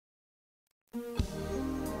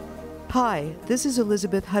Hi, this is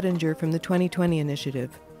Elizabeth Huttinger from the 2020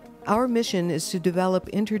 Initiative. Our mission is to develop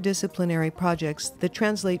interdisciplinary projects that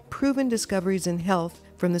translate proven discoveries in health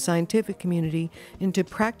from the scientific community into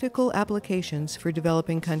practical applications for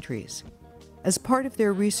developing countries. As part of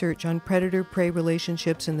their research on predator-prey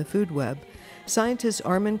relationships in the food web, scientists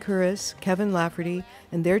Armin Kuris, Kevin Lafferty,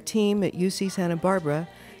 and their team at UC Santa Barbara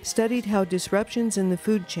studied how disruptions in the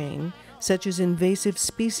food chain, such as invasive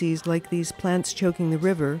species like these plants choking the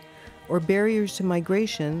river, or barriers to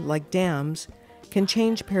migration, like dams, can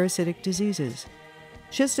change parasitic diseases.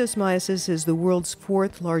 Schistosomiasis is the world's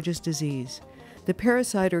fourth largest disease. The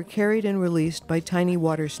parasite are carried and released by tiny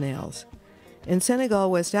water snails. In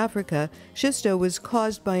Senegal, West Africa, schisto was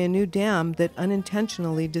caused by a new dam that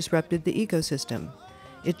unintentionally disrupted the ecosystem.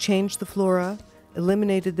 It changed the flora,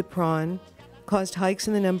 eliminated the prawn, caused hikes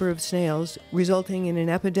in the number of snails, resulting in an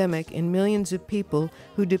epidemic in millions of people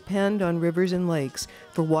who depend on rivers and lakes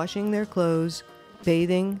for washing their clothes,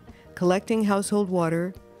 bathing, collecting household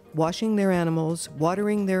water, washing their animals,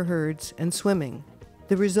 watering their herds, and swimming.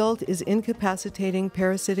 The result is incapacitating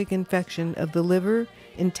parasitic infection of the liver,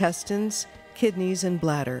 intestines, kidneys, and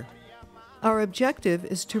bladder. Our objective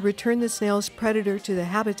is to return the snail's predator to the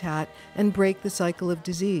habitat and break the cycle of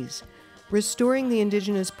disease. Restoring the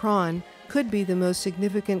indigenous prawn could be the most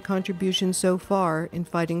significant contribution so far in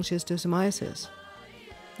fighting schistosomiasis.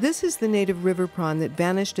 This is the native river prawn that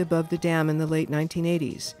vanished above the dam in the late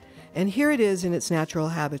 1980s, and here it is in its natural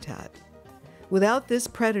habitat. Without this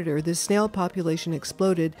predator, the snail population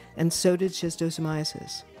exploded, and so did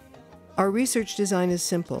schistosomiasis. Our research design is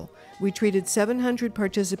simple. We treated 700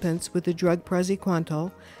 participants with the drug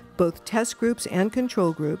praziquantel, both test groups and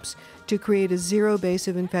control groups, to create a zero base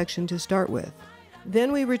of infection to start with.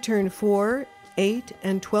 Then we returned 4, 8,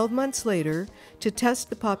 and 12 months later to test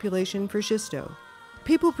the population for schisto.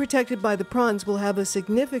 People protected by the prawns will have a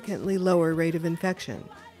significantly lower rate of infection.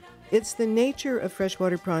 It's the nature of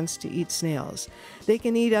freshwater prawns to eat snails. They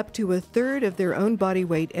can eat up to 1/3 of their own body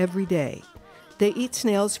weight every day. They eat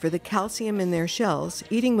snails for the calcium in their shells,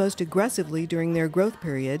 eating most aggressively during their growth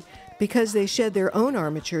period because they shed their own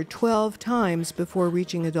armature 12 times before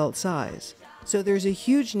reaching adult size. So there's a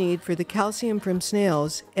huge need for the calcium from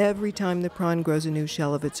snails every time the prawn grows a new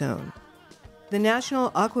shell of its own. The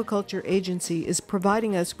National Aquaculture Agency is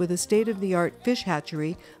providing us with a state-of-the-art fish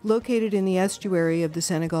hatchery located in the estuary of the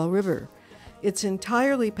Senegal River. It's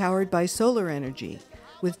entirely powered by solar energy,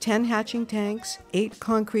 with 10 hatching tanks, 8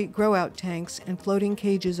 concrete grow-out tanks, and floating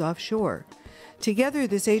cages offshore. Together,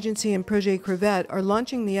 this agency and PROJET CREVETTE are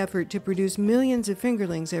launching the effort to produce millions of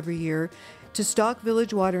fingerlings every year to stock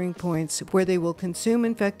village watering points where they will consume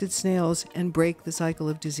infected snails and break the cycle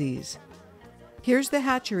of disease. Here's the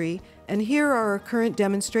hatchery, and here are our current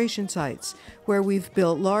demonstration sites, where we've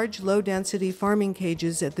built large, low-density farming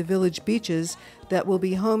cages at the village beaches that will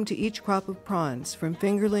be home to each crop of prawns, from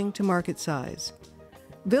fingerling to market size.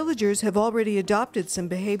 Villagers have already adopted some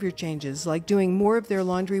behavior changes, like doing more of their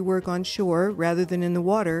laundry work on shore rather than in the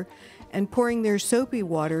water, and pouring their soapy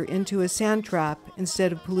water into a sand trap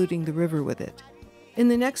instead of polluting the river with it. In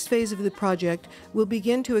the next phase of the project, we'll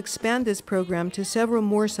begin to expand this program to several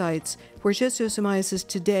more sites where schistosomiasis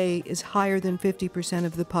today is higher than 50%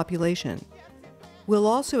 of the population. We'll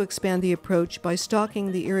also expand the approach by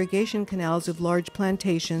stocking the irrigation canals of large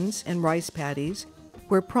plantations and rice paddies,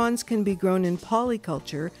 where prawns can be grown in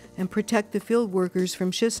polyculture and protect the field workers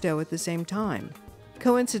from schisto at the same time.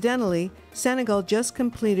 Coincidentally, Senegal just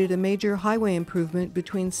completed a major highway improvement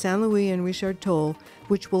between Saint Louis and Richard Toll,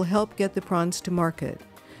 which will help get the prawns to market.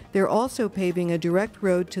 They're also paving a direct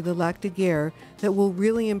road to the Lac de Guerre that will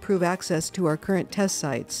really improve access to our current test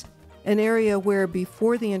sites, an area where,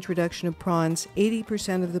 before the introduction of prawns,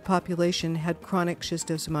 80% of the population had chronic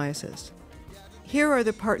schistosomiasis. Here are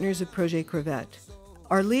the partners of PROJET CREVETTE.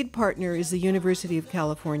 Our lead partner is the University of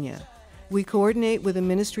California. We coordinate with the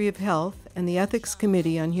Ministry of Health and the Ethics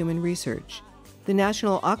Committee on Human Research. The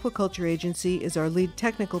National Aquaculture Agency is our lead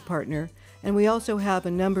technical partner, and we also have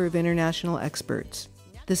a number of international experts.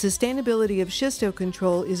 The sustainability of schisto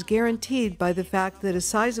control is guaranteed by the fact that a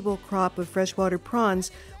sizable crop of freshwater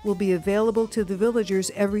prawns will be available to the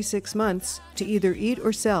villagers every 6 months to either eat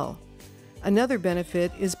or sell. Another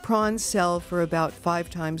benefit is prawns sell for about 5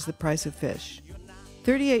 times the price of fish.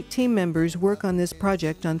 38 team members work on this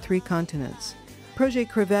project on 3 continents. PROJET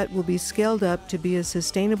CREVETTE will be scaled up to be a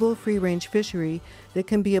sustainable free-range fishery that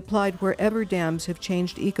can be applied wherever dams have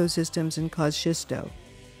changed ecosystems and caused schisto.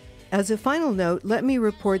 As a final note, let me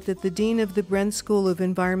report that the Dean of the Bren School of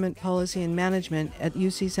Environment Policy and Management at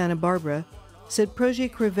UC Santa Barbara said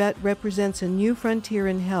PROJET CREVETTE represents a new frontier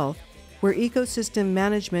in health where ecosystem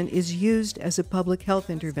management is used as a public health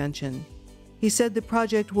intervention. He said the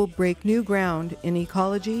project will break new ground in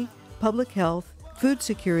ecology, public health, food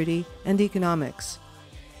security, and economics.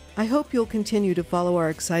 I hope you'll continue to follow our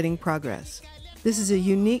exciting progress. This is a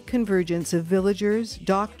unique convergence of villagers,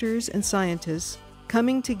 doctors, and scientists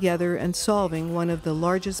coming together and solving one of the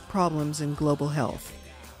largest problems in global health.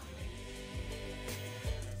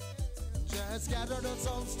 Just gathered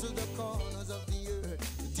ourselves to the corners of the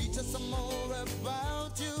earth to teach us some more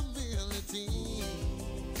about humility.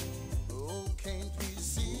 Oh, can't we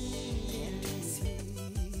see?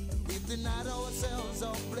 We've denied ourselves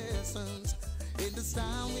our blessings. In this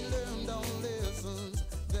time we learned our lessons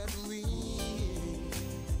that we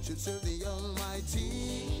should serve the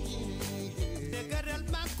Almighty.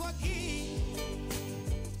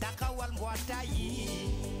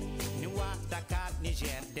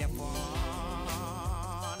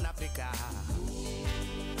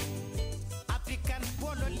 African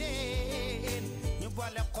polole